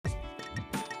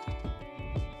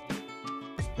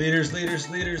Leaders,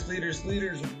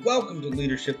 welcome to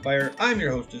Leadership Fire. I'm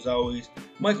your host as always,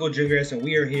 Michael Gingras, and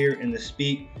we are here in the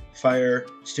Speak Fire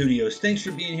Studios. Thanks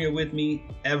for being here with me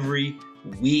every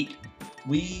week.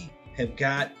 We have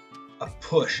got a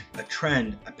push, a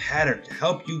trend, a pattern to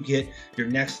help you get your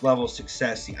next level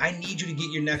success. See, I need you to get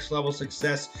your next level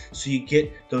success so you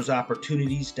get those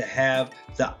opportunities to have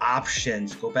the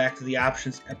options. Go back to the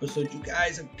options episode. You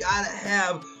guys have got to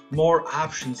have more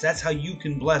options. That's how you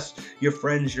can bless your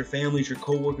friends, your families, your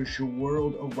coworkers, your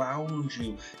world around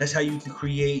you. That's how you can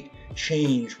create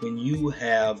change when you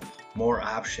have more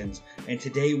options. And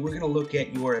today we're going to look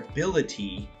at your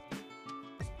ability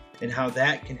and how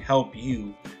that can help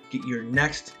you get your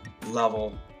next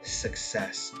level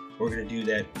success. We're going to do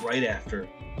that right after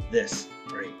this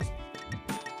break.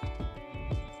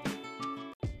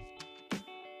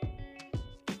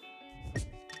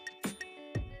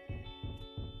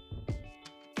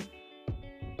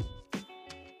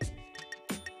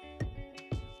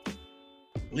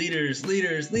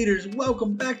 Leaders,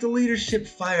 welcome back to Leadership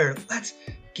Fire. Let's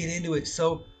get into it.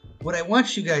 So what I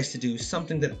want you guys to do,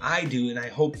 something that I do and I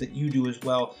hope that you do as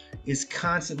well, is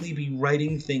constantly be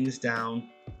writing things down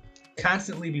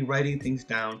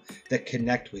that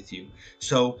connect with you.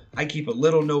 So I keep a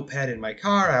little notepad in my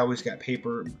car. I always got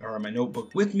paper or my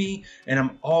notebook with me, and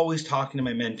I'm always talking to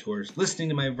my mentors, listening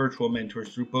to my virtual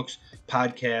mentors through books,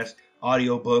 podcasts,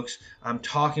 audiobooks. I'm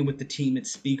talking with the team at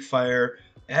Speak Fire.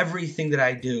 Everything that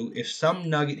I do, if some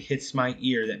nugget hits my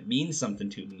ear that means something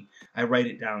to me, I write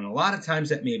it down. A lot of times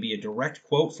that may be a direct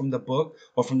quote from the book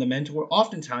or from the mentor.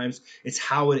 Oftentimes it's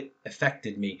how it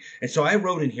affected me. And so I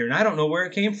wrote in here, and I don't know where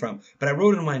it came from, but I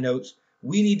wrote in my notes,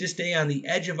 we need to stay on the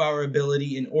edge of our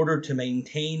ability in order to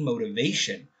maintain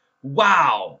motivation.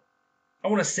 Wow. I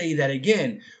want to say that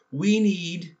again. We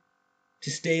need to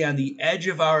stay on the edge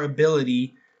of our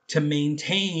ability to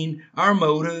maintain our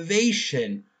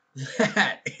motivation.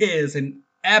 That is an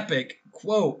epic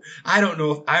quote. I don't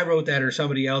know if I wrote that or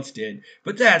somebody else did,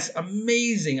 but that's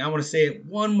amazing. I want to say it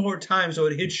one more time so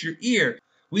it hits your ear.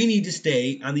 We need to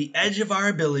stay on the edge of our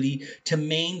ability to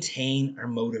maintain our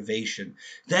motivation.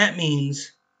 That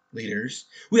means, leaders,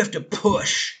 we have to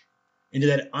push into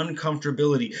that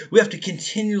uncomfortability. We have to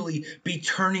continually be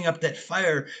turning up that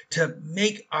fire to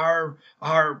make our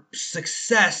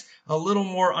success a little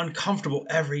more uncomfortable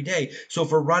every day. So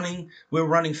if we're running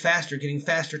faster, getting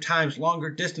faster times, longer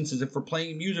distances. If we're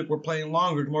playing music, we're playing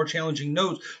longer, more challenging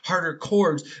notes, harder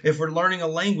chords. If we're learning a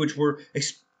language, we're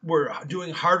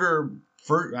doing harder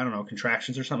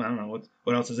contractions or something. I don't know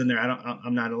what else is in there.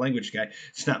 I'm not a language guy.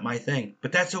 It's not my thing,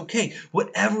 but that's okay.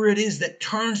 Whatever it is that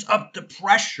turns up the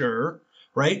pressure,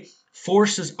 right?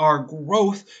 Forces our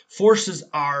growth,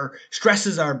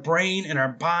 stresses our brain and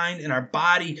our mind and our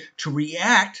body to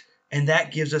react, and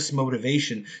that gives us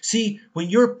motivation. See, when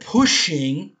you're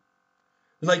pushing,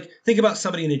 like think about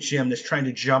somebody in a gym that's trying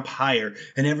to jump higher,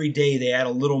 and every day they add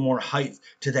a little more height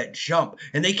to that jump,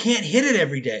 and they can't hit it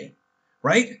every day.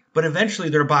 Right? But eventually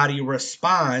their body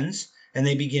responds and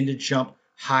they begin to jump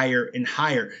higher and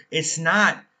higher. It's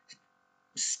not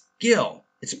skill,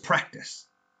 it's practice.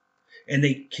 And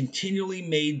they continually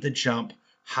made the jump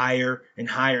higher and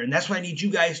higher. And that's what I need you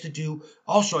guys to do.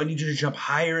 Also, I need you to jump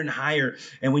higher and higher.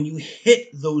 And when you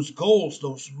hit those goals,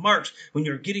 those marks, when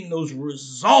you're getting those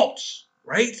results,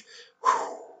 right?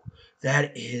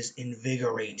 That is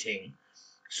invigorating.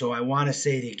 So I want to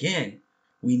say it again.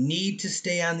 We need to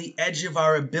stay on the edge of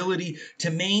our ability to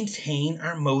maintain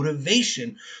our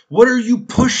motivation. What are you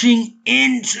pushing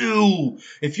into?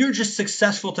 If you're just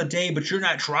successful today, but you're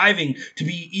not driving to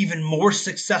be even more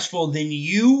successful than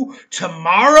you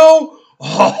tomorrow,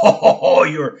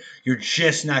 you're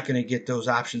just not going to get those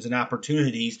options and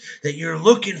opportunities that you're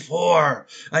looking for.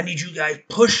 I need you guys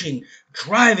pushing,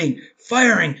 driving,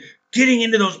 firing, getting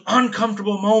into those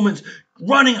uncomfortable moments,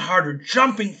 running harder,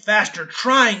 jumping faster,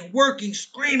 trying, working,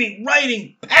 screaming,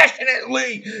 writing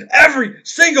passionately every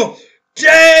single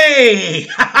day.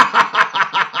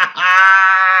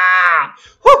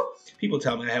 Woo! People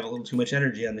tell me I have a little too much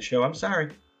energy on the show. I'm sorry.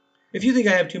 If you think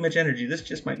I have too much energy, this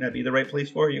just might not be the right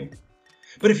place for you.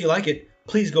 But if you like it,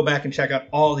 please go back and check out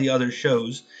all the other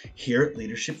shows here at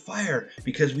Leadership Fire,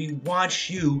 because we want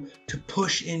you to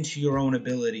push into your own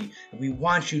ability, and we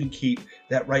want you to keep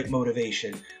that right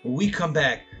motivation. When we come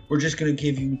back, we're just going to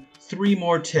give you 3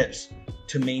 more tips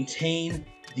to maintain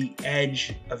the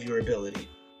edge of your ability.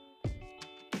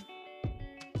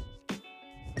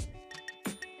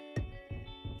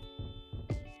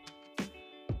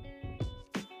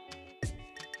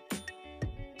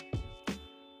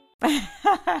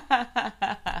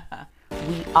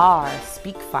 We are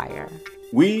Speak Fire.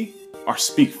 We are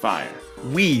Speak Fire.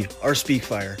 We are Speak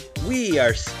Fire. We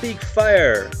are Speak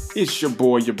Fire. It's your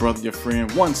boy, your brother, your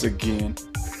friend, once again.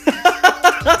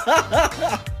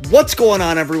 What's going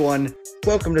on, everyone?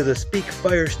 Welcome to the Speak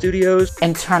Fire Studios.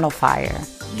 Internal Fire.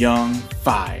 Young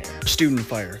Fire. Student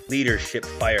Fire. Leadership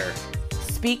Fire.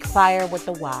 Speak Fire with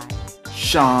the Y.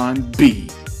 Sean B.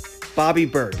 Bobby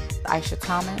Berg. Aisha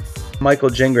Thomas.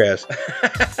 Michael Gingras.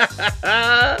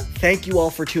 Thank you all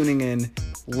for tuning in.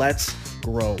 Let's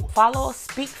grow. Follow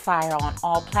Speak Fire on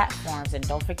all platforms, and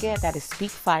don't forget that it's Speak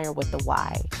Fire with the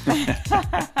Y.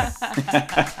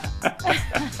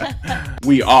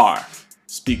 We are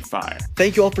Speak Fire.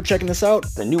 Thank you all for checking this out.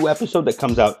 The new episode that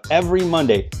comes out every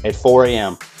Monday at 4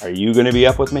 a.m. Are you going to be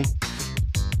up with me?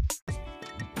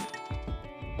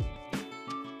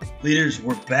 Leaders,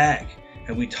 we're back,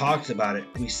 and we talked about it.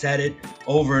 We said it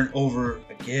over and over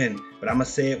again, but I'm going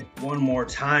to say it one more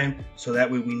time so that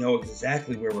way we know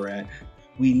exactly where we're at.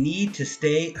 We need to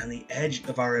stay on the edge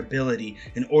of our ability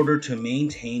in order to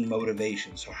maintain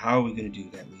motivation. So how are we going to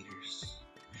do that, leaders?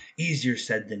 Easier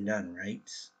said than done, right?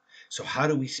 So how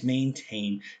do we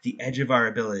maintain the edge of our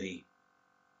ability?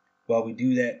 Well, we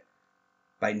do that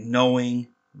by knowing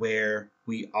where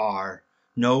we are.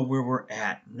 Know where we're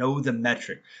at, know the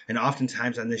metric. And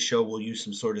oftentimes on this show, we'll use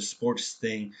some sort of sports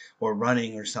thing or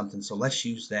running or something. So let's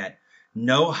use that.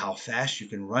 Know how fast you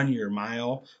can run your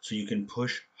mile so you can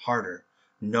push harder.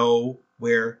 Know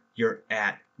where you're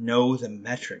at. Know the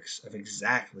metrics of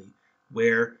exactly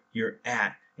where you're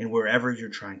at and wherever you're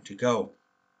trying to go.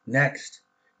 Next,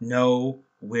 know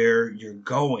where you're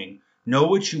going. Know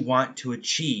what you want to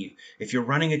achieve. If you're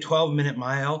running a 12-minute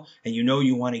mile and you know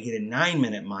you want to get a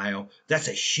 9-minute mile, that's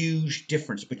a huge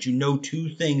difference. But you know two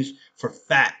things for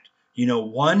fact. You know,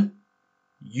 one,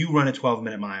 you run a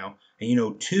 12-minute mile. And you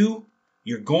know, two,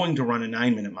 you're going to run a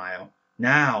 9-minute mile.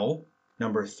 Now,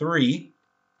 number three,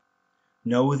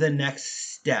 know the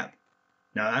next step.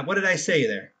 Now, what did I say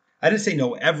there? I didn't say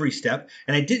know every step.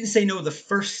 And I didn't say know the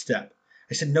first step.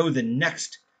 I said know the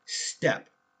next step.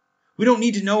 We don't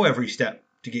need to know every step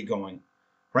to get going,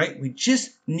 right? We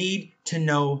just need to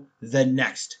know the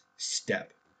next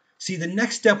step. See, the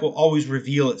next step will always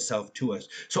reveal itself to us.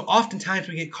 So oftentimes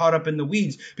we get caught up in the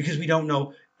weeds because we don't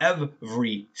know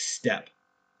every step.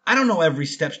 I don't know every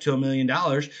step to $1 million,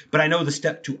 but I know the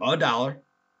step to $1.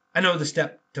 I know the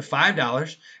step to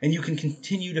 $5, and you can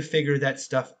continue to figure that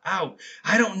stuff out.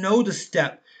 I don't know the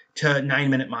step to a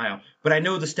 9-minute mile, but I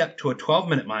know the step to a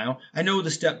 12-minute mile. I know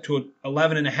the step to an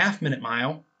 11.5-minute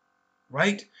mile,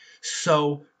 right?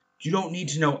 So you don't need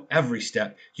to know every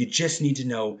step. You just need to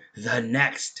know the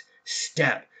next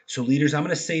step. So leaders, I'm going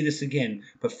to say this again,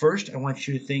 but first I want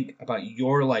you to think about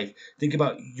your life. Think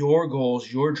about your goals,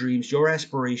 your dreams, your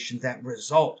aspirations, that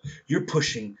result you're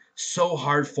pushing so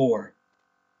hard for.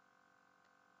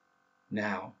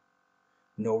 Now,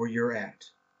 know where you're at.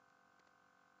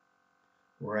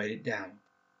 Write it down.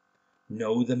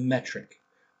 Know the metric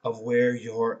of where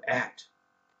you're at.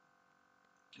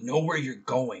 Know where you're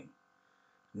going.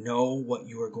 Know what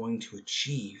you are going to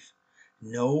achieve.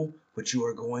 Know what you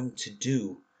are going to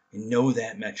do, and know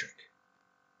that metric.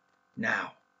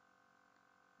 Now,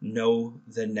 know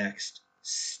the next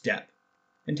step.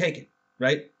 And take it,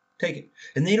 right? Take it.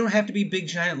 And they don't have to be big,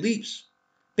 giant leaps.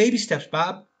 Baby steps,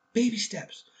 Bob. Baby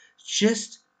steps.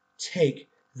 Just take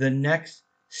the next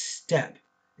step.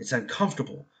 It's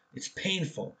uncomfortable. It's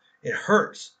painful. It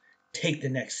hurts. Take the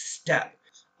next step.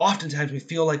 Oftentimes we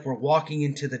feel like we're walking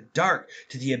into the dark,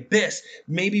 to the abyss.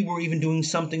 Maybe we're even doing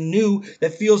something new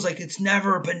that feels like it's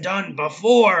never been done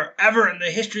before, ever in the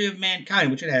history of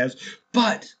mankind, which it has,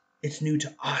 but it's new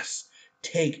to us.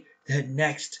 Take the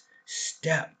next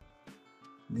step.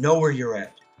 Know where you're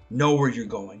at. Know where you're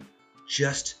going.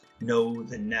 Just know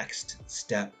the next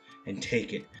step and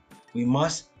take it. We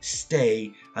must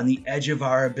stay on the edge of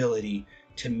our ability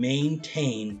to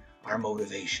maintain our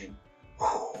motivation.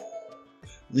 Whew.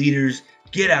 Leaders,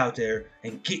 get out there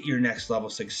and get your next level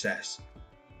success.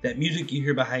 That music you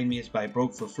hear behind me is by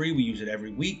Broke for Free. We use it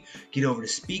every week. Get over to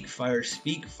SpeakFire,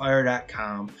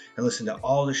 speakfire.com, and listen to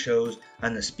all the shows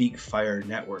on the Speak Fire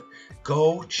network.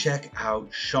 Go check out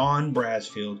Sean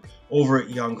Brasfield over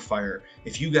at Young Fire.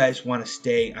 If you guys want to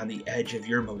stay on the edge of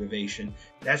your motivation,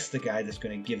 that's the guy that's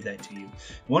going to give that to you.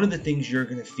 One of the things you're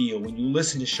going to feel when you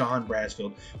listen to Sean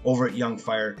Brasfield over at Young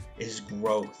Fire is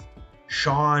growth.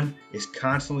 Sean is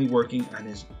constantly working on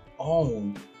his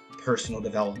own personal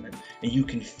development. And you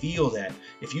can feel that.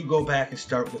 If you go back and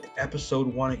start with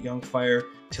episode 1 at Young Fire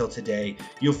till today,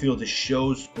 you'll feel the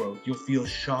show's growth. You'll feel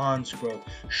Sean's growth.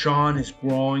 Sean is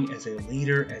growing as a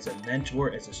leader, as a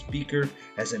mentor, as a speaker,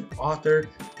 as an author.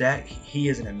 That he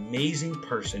is an amazing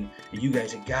person. And you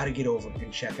guys have got to get over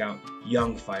and check out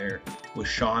Young Fire with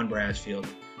Sean Brasfield.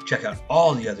 Check out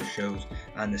all the other shows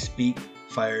on the Speak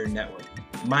Fire Network.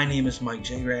 My name is Mike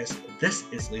Gingras. This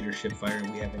is Leadership Fire.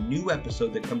 We have a new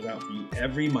episode that comes out for you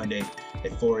every Monday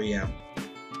at 4 a.m.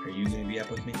 Are you going to be up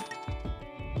with me?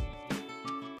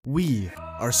 We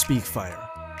are Speak Fire.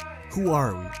 Who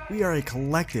are we? We are a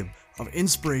collective of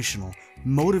inspirational,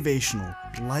 motivational,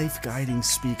 life-guiding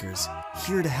speakers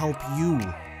here to help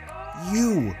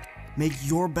you make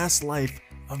your best life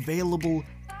available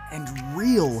and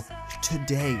real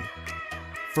today.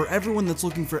 For everyone that's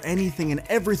looking for anything and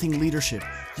everything leadership,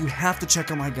 you have to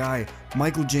check out my guy,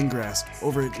 Michael Gingras,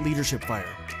 over at Leadership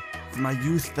Fire. For my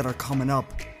youth that are coming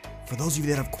up, for those of you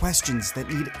that have questions that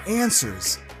need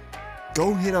answers,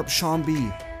 go hit up Sean B.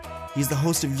 He's the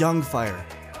host of Young Fire,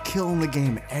 killing the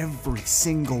game every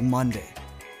single Monday.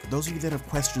 For those of you that have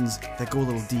questions that go a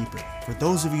little deeper, for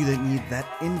those of you that need that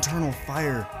internal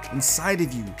fire inside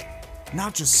of you,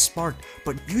 not just sparked,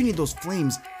 but you need those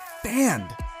flames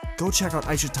fanned, go check out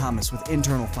Aisha Thomas with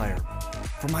Internal Fire.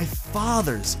 For my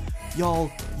fathers, y'all,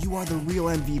 you are the real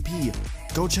MVP.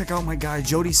 Go check out my guy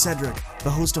Jody Cedric, the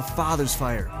host of Father's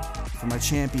Fire. For my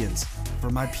champions, for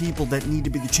my people that need to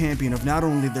be the champion of not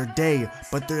only their day,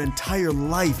 but their entire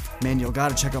life, man, you'll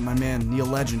gotta check out my man Neil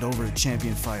Legend over at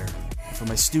Champion Fire. And for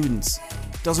my students,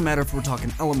 doesn't matter if we're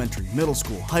talking elementary, middle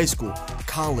school, high school,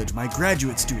 college, my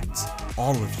graduate students,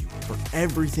 all of you, for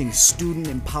everything student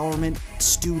empowerment,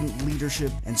 student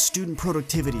leadership, and student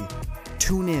productivity,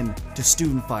 tune in to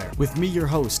Student Fire with me, your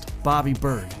host, Bobby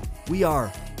Bird. We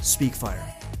are Speak Fire,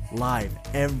 live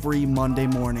every Monday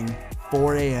morning,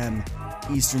 4 a.m.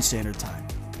 Eastern Standard Time.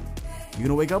 You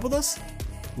gonna wake up with us?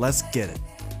 Let's get it.